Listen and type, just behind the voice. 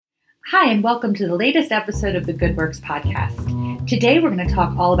Hi, and welcome to the latest episode of the Good Works podcast. Today we're going to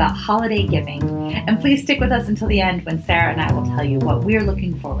talk all about holiday giving, and please stick with us until the end when Sarah and I will tell you what we're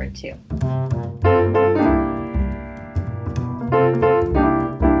looking forward to.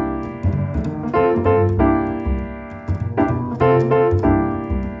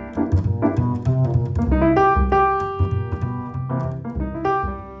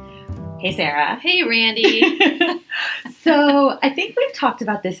 Hey, Sarah. Hey, Randy. So I think we've talked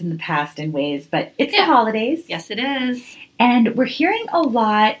about this in the past in ways, but it's the holidays. Yes, it is. And we're hearing a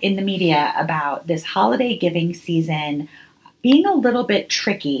lot in the media about this holiday giving season being a little bit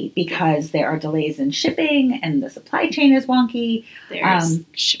tricky because there are delays in shipping and the supply chain is wonky. There's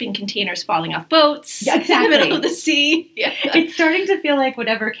shipping containers falling off boats in the middle of the sea. Yeah. It's starting to feel like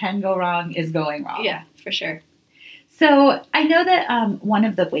whatever can go wrong is going wrong. Yeah, for sure. So I know that one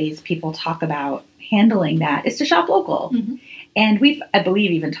of the ways people talk about handling that is to shop local. Mm-hmm. And we've, I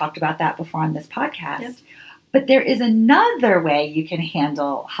believe, even talked about that before on this podcast. Yep. But there is another way you can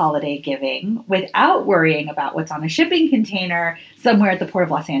handle holiday giving without worrying about what's on a shipping container somewhere at the Port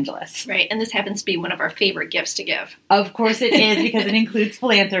of Los Angeles. Right. And this happens to be one of our favorite gifts to give. Of course it is, because it includes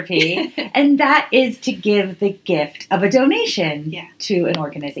philanthropy. And that is to give the gift of a donation to an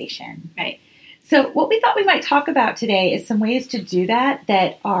organization. Right. So what we thought we might talk about today is some ways to do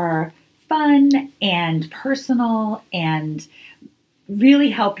that are fun and personal and really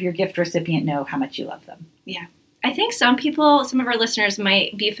help your gift recipient know how much you love them. Yeah. I think some of our listeners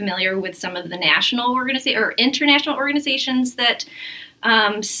might be familiar with some of the national or international organizations that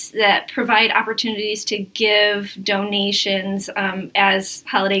provide opportunities to give donations as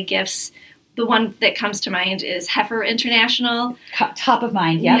holiday gifts. The one that comes to mind is Heifer International. Top of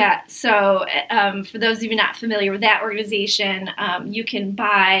mind, yeah. Yeah. So for those of you not familiar with that organization, you can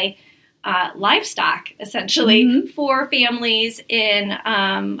buy livestock, essentially, for families in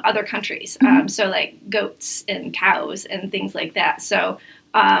other countries. So like goats and cows and things like that. So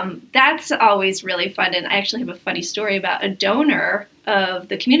that's always really fun. And I actually have a funny story about a donor of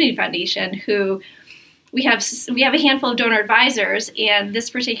the Community Foundation who we have a handful of donor advisors, and this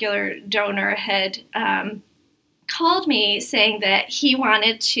particular donor had called me saying that he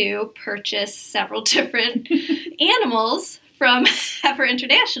wanted to purchase several different animals from Heifer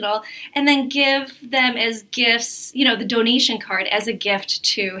International and then give them as gifts, the donation card as a gift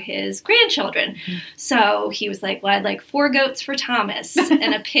to his grandchildren. Mm-hmm. So he was like, well, I'd like 4 goats for Thomas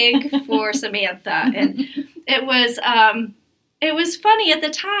and a pig for Samantha. And it was funny at the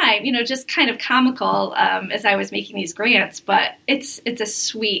time, just kind of comical as I was making these grants, but it's a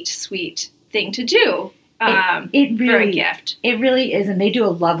sweet, sweet thing to do. It really, for a gift. It really is. And they do a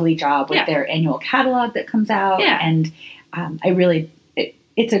lovely job with their annual catalog that comes out. Yeah. And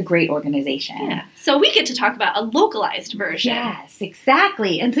it's a great organization. Yeah. So we get to talk about a localized version. Yes,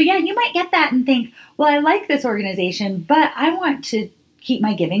 exactly. And so, you might get that and think, well, I like this organization, but I want to keep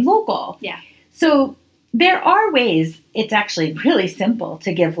my giving local. Yeah. So there are ways it's actually really simple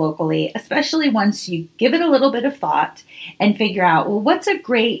to give locally, especially once you give it a little bit of thought and figure out, well, what's a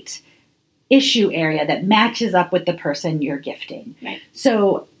great issue area that matches up with the person you're gifting. Right.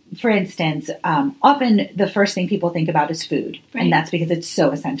 So, for instance, often the first thing people think about is food, right. And that's because it's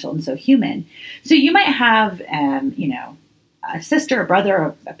so essential and so human. So you might have, a sister, a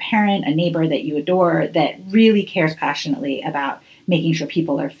brother, a parent, a neighbor that you adore that really cares passionately about making sure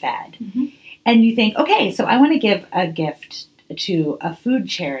people are fed. Mm-hmm. And you think, okay, so I want to give a gift to a food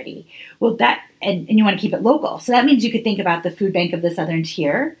charity. Well, and you want to keep it local. So that means you could think about the food bank of the Southern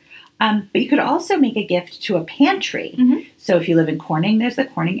Tier. But you could also make a gift to a pantry. Mm-hmm. So if you live in Corning, there's the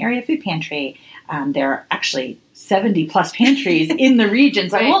Corning Area Food Pantry. There are actually 70 plus pantries in the region.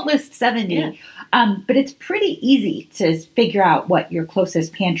 So right. I won't list 70. Yeah. But it's pretty easy to figure out what your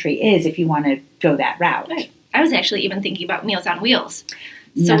closest pantry is if you want to go that route. Right. I was actually even thinking about Meals on Wheels.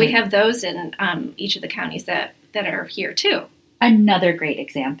 So we have those in each of the counties that are here too. Another great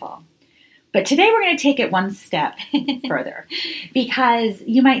example. But today we're going to take it one step further, because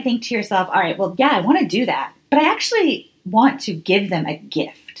you might think to yourself, all right, well, I want to do that, but I actually want to give them a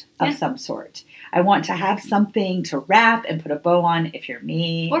gift of some sort. I want to have something to wrap and put a bow on if you're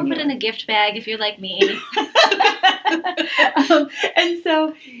me. Or put in a gift bag if you're like me. And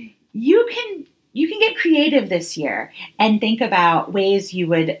so you can get creative this year and think about ways you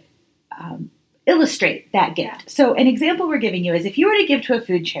would illustrate that gift. So an example we're giving you is if you were to give to a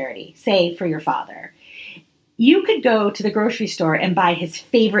food charity, say for your father, you could go to the grocery store and buy his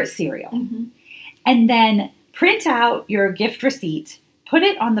favorite cereal, mm-hmm. and then print out your gift receipt, put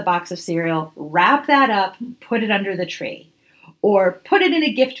it on the box of cereal, wrap that up, put it under the tree. or put it in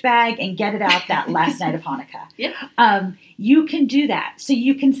a gift bag and get it out that last night of Hanukkah. Yep. You can do that. So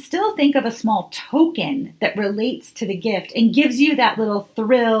you can still think of a small token that relates to the gift and gives you that little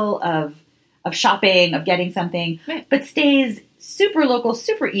thrill of shopping, of getting something, right, but stays super local,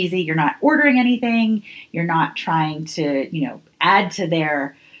 super easy. You're not ordering anything. You're not trying to, add to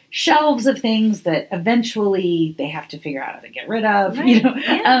their shelves of things that eventually they have to figure out how to get rid of.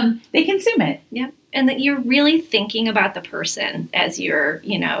 Right. They consume it. Yeah. And that you're really thinking about the person as you're,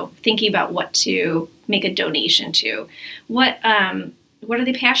 thinking about what to make a donation to. What are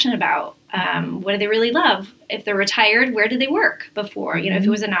they passionate about? What do they really love? If they're retired, where did they work before? If it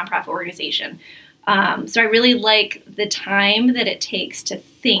was a nonprofit organization. So I really like the time that it takes to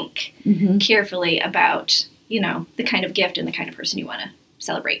think carefully about, the kind of gift and the kind of person you want to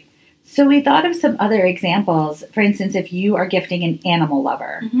celebrate. So we thought of some other examples. For instance, if you are gifting an animal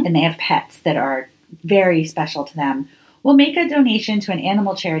lover and they have pets that are very special to them, we'll make a donation to an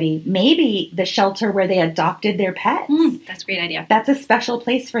animal charity, maybe the shelter where they adopted their pets. That's a great idea. That's a special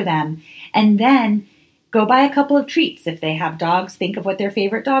place for them. And then go buy a couple of treats. If they have dogs, think of what their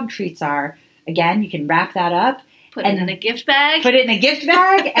favorite dog treats are. Again, you can wrap that up. Put it in a gift bag. Put it in a gift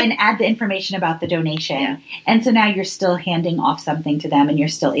bag and add the information about the donation. Yeah. And so now you're still handing off something to them and you're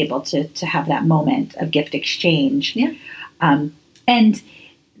still able to have that moment of gift exchange. Yeah. And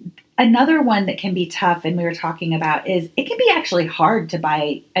another one that can be tough, and we were talking about, is it can be actually hard to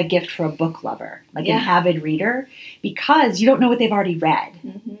buy a gift for a book lover, like an avid reader, because you don't know what they've already read.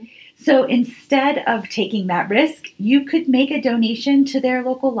 So instead of taking that risk, you could make a donation to their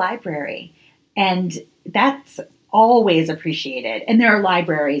local library. And that's always appreciated. And there are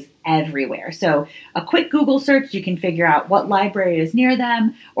libraries everywhere. So a quick Google search, you can figure out what library is near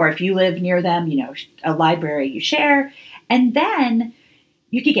them, or if you live near them, a library you share. And then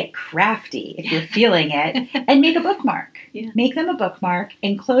you could get crafty if you're feeling it and make a bookmark. Yeah. Make them a bookmark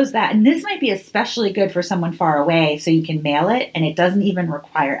and close that. And this might be especially good for someone far away, so you can mail it and it doesn't even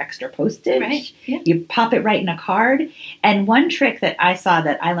require extra postage. Right. Yeah. You pop it right in a card. And one trick that I saw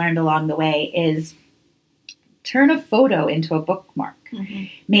that I learned along the way is turn a photo into a bookmark.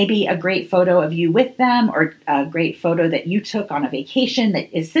 Maybe a great photo of you with them, or a great photo that you took on a vacation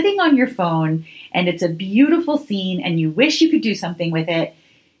that is sitting on your phone, and it's a beautiful scene and you wish you could do something with it.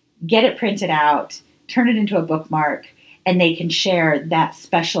 Get it printed out, turn it into a bookmark, and they can share that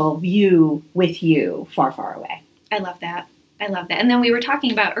special view with you far, far away. I love that. And then we were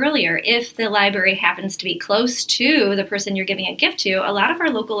talking about earlier, if the library happens to be close to the person you're giving a gift to, a lot of our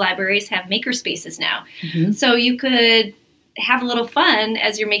local libraries have maker spaces now. So you could have a little fun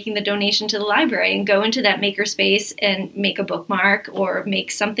as you're making the donation to the library and go into that maker space and make a bookmark or make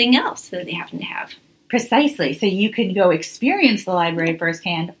something else that they happen to have. Precisely. So you can go experience the library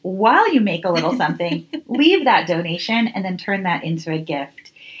firsthand while you make a little something, leave that donation, and then turn that into a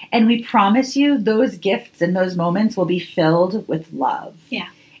gift. And we promise you those gifts and those moments will be filled with love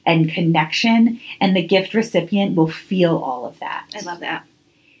and connection, and the gift recipient will feel all of that. I love that.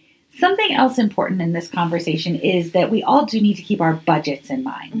 Something else important in this conversation is that we all do need to keep our budgets in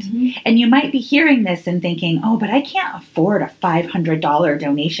mind. And you might be hearing this and thinking, oh, but I can't afford a $500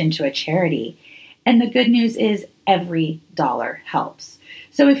 donation to a charity. And the good news is every dollar helps.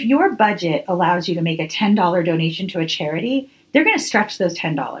 So if your budget allows you to make a $10 donation to a charity, they're going to stretch those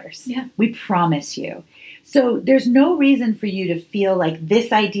 $10. Yeah. We promise you. So there's no reason for you to feel like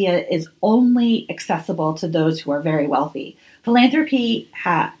this idea is only accessible to those who are very wealthy. Philanthropy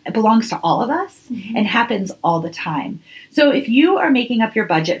belongs to all of us and happens all the time. So if you are making up your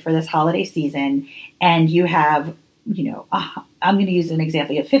budget for this holiday season and you have, I'm going to use an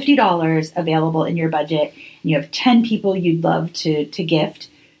example. You have $50 available in your budget and you have 10 people you'd love to gift.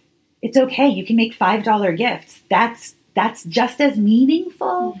 It's okay. You can make $5 gifts. That's just as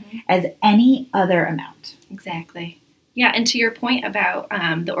meaningful as any other amount. Exactly. Yeah, and to your point about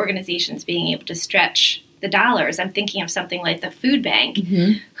the organizations being able to stretch the dollars, I'm thinking of something like the food bank,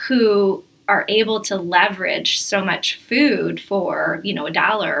 who are able to leverage so much food for, $1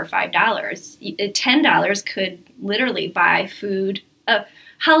 or $5. $10 could literally buy food, a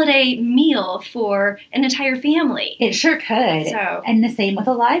holiday meal for an entire family. It sure could. And the same with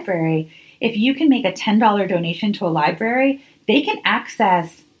a library. If you can make a $10 donation to a library, they can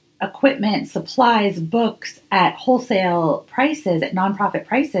access equipment, supplies, books at wholesale prices, at nonprofit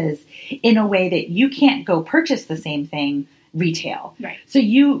prices, in a way that you can't go purchase the same thing retail. Right. So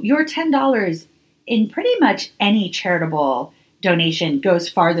your $10 in pretty much any charitable donation goes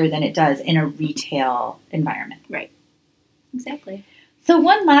farther than it does in a retail environment. Right. Exactly. So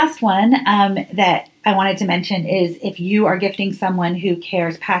one last one that I wanted to mention is if you are gifting someone who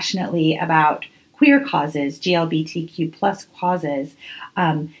cares passionately about queer causes, GLBTQ plus causes.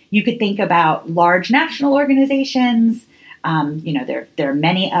 You could think about large national organizations. There are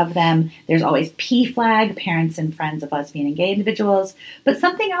many of them. There's always PFLAG, Parents and Friends of Lesbian and Gay Individuals. But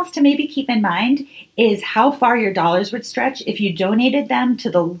something else to maybe keep in mind is how far your dollars would stretch if you donated them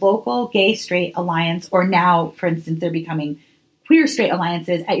to the local Gay Straight Alliance, or now, for instance, they're becoming Queer Straight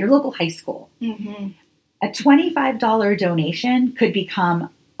Alliances at your local high school. Mm-hmm. A $25 donation could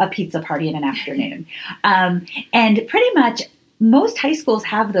become a pizza party in an afternoon. And pretty much most high schools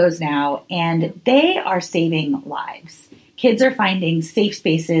have those now, and they are saving lives. Kids are finding safe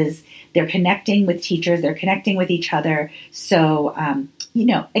spaces. They're connecting with teachers. They're connecting with each other. So,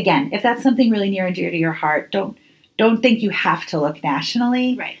 again, if that's something really near and dear to your heart, don't think you have to look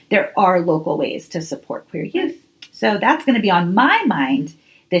nationally. Right. There are local ways to support queer youth. So that's going to be on my mind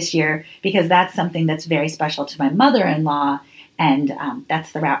this year because that's something that's very special to my mother-in-law. And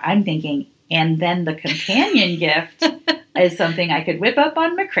that's the route I'm thinking. And then the companion gift is something I could whip up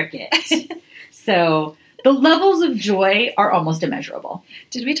on my Cricut. So the levels of joy are almost immeasurable.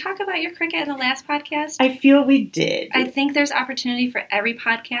 Did we talk about your Cricut in the last podcast? I feel we did. I think there's opportunity for every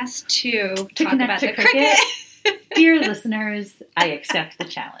podcast to talk connect about to the Cricut. Cricut. Dear listeners, I accept the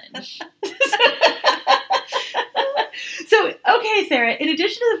challenge. So, okay, Sarah, in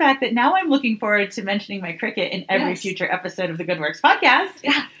addition to the fact that now I'm looking forward to mentioning my Cricut in every future episode of the Good Works podcast,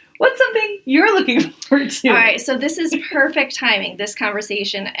 what's something you're looking forward to? All right, so this is perfect timing, this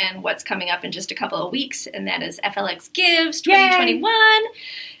conversation and what's coming up in just a couple of weeks, and that is FLX Gives 2021. Yay!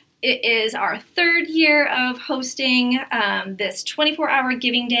 It is our third year of hosting this 24-hour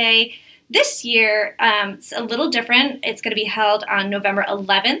giving day. This year, it's a little different. It's going to be held on November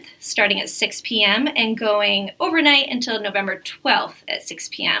 11th, starting at 6 p.m. and going overnight until November 12th at 6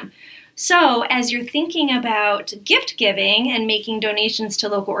 p.m. So as you're thinking about gift giving and making donations to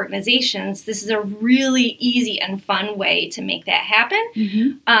local organizations, this is a really easy and fun way to make that happen.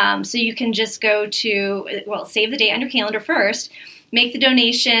 Mm-hmm. So you can just go to, save the date on your calendar first, make the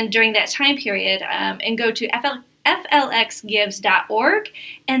donation during that time period, and go to flxgives.org,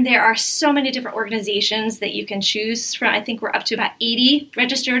 and there are so many different organizations that you can choose from. I think we're up to about 80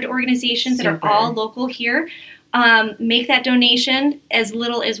 registered organizations that are all local here. Make that donation as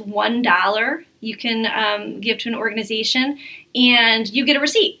little as $1. You can give to an organization, and you get a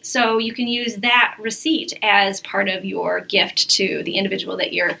receipt. So you can use that receipt as part of your gift to the individual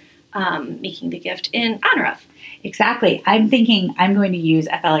that you're making the gift in honor of. Exactly. I'm thinking I'm going to use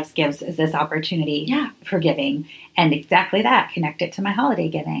FLX Gives as this opportunity for giving, and exactly that, connect it to my holiday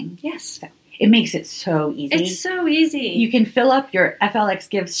giving. Yes. So it makes it so easy. It's so easy. You can fill up your FLX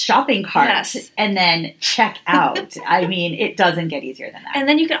Gives shopping cart and then check out. I mean, it doesn't get easier than that. And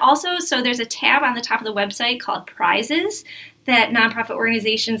then you can also, so there's a tab on the top of the website called Prizes that nonprofit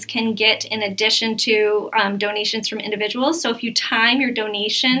organizations can get in addition to donations from individuals. So if you time your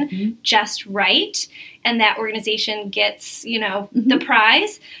donation just right, and that organization gets, the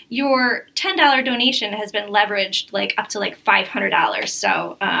prize, your $10 donation has been leveraged up to $500.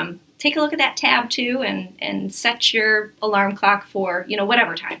 So take a look at that tab too, and set your alarm clock for,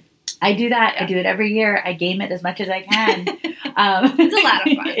 whatever time. I do that. Yeah. I do it every year. I game it as much as I can. It's a lot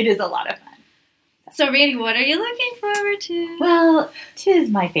of fun. It is a lot of fun. So, Randy, what are you looking forward to? Well, 'tis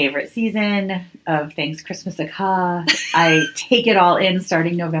my favorite season of Thanks Christmas Aka. I take it all in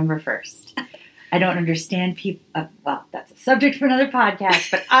starting November 1st. I don't understand people. That's a subject for another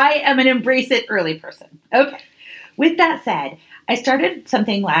podcast, but I am an embrace it early person. Okay. With that said, I started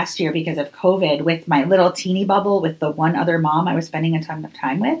something last year because of COVID with my little teeny bubble with the one other mom I was spending a ton of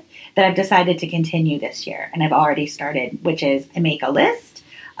time with that I've decided to continue this year. And I've already started, which is I make a list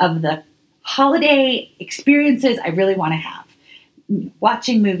of the holiday experiences I really want to have.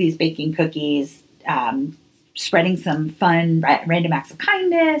 Watching movies, baking cookies, spreading some fun random acts of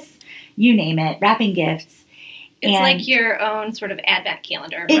kindness, you name it, wrapping gifts. It's like your own sort of advent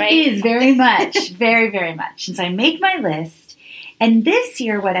calendar, right? It is very much, very, very much. And so I make my list. And this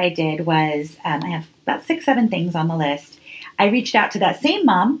year what I did was I have about 6-7 things on the list. I reached out to that same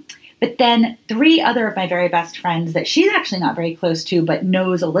mom, but then 3 other of my very best friends that she's actually not very close to, but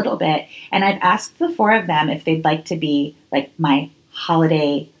knows a little bit. And I've asked the 4 of them if they'd like to be my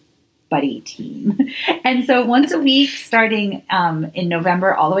holiday buddy team. And so once a week, starting in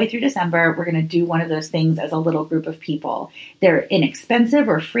November all the way through December, we're going to do one of those things as a little group of people. They're inexpensive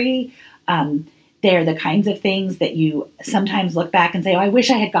or free. They're the kinds of things that you sometimes look back and say, oh, I wish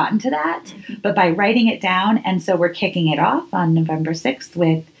I had gotten to that. Mm-hmm. But by writing it down, and so we're kicking it off on November 6th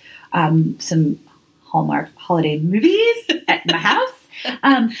with some Hallmark holiday movies at my house.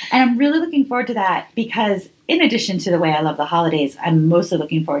 And I'm really looking forward to that because in addition to the way I love the holidays, I'm mostly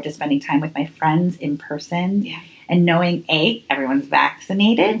looking forward to spending time with my friends in person and knowing, A, everyone's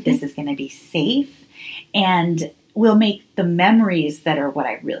vaccinated. This is going to be safe. And we'll make the memories that are what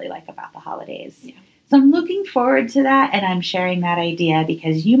I really like about the holidays. Yeah. So I'm looking forward to that, and I'm sharing that idea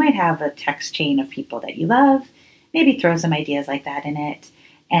because you might have a text chain of people that you love. Maybe throw some ideas like that in it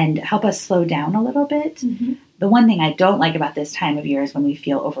and help us slow down a little bit. Mm-hmm. The one thing I don't like about this time of year is when we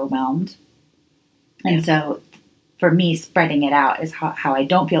feel overwhelmed. And so for me, spreading it out is how I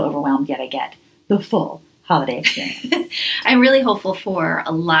don't feel overwhelmed, yet I get the full holiday experience. I'm really hopeful for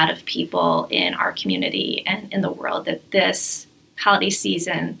a lot of people in our community and in the world that this holiday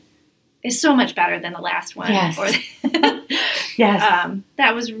season is so much better than the last one. Yes.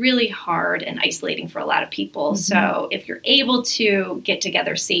 That was really hard and isolating for a lot of people. Mm-hmm. So if you're able to get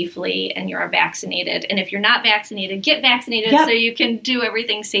together safely and you're vaccinated, and if you're not vaccinated, get vaccinated so you can do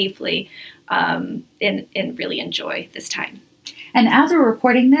everything safely and really enjoy this time. And as we're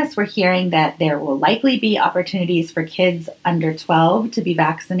recording this, we're hearing that there will likely be opportunities for kids under 12 to be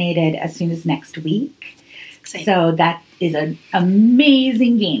vaccinated as soon as next week. So that is an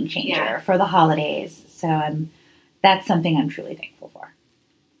amazing game changer for the holidays. So that's something I'm truly thankful for.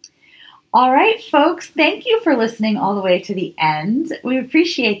 All right, folks, thank you for listening all the way to the end. We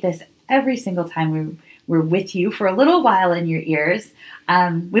appreciate this every single time we're with you for a little while in your ears.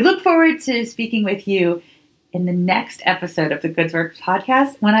 We look forward to speaking with you in the next episode of the Good Work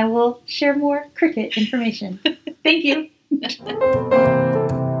podcast when I will share more cricket information. Thank you.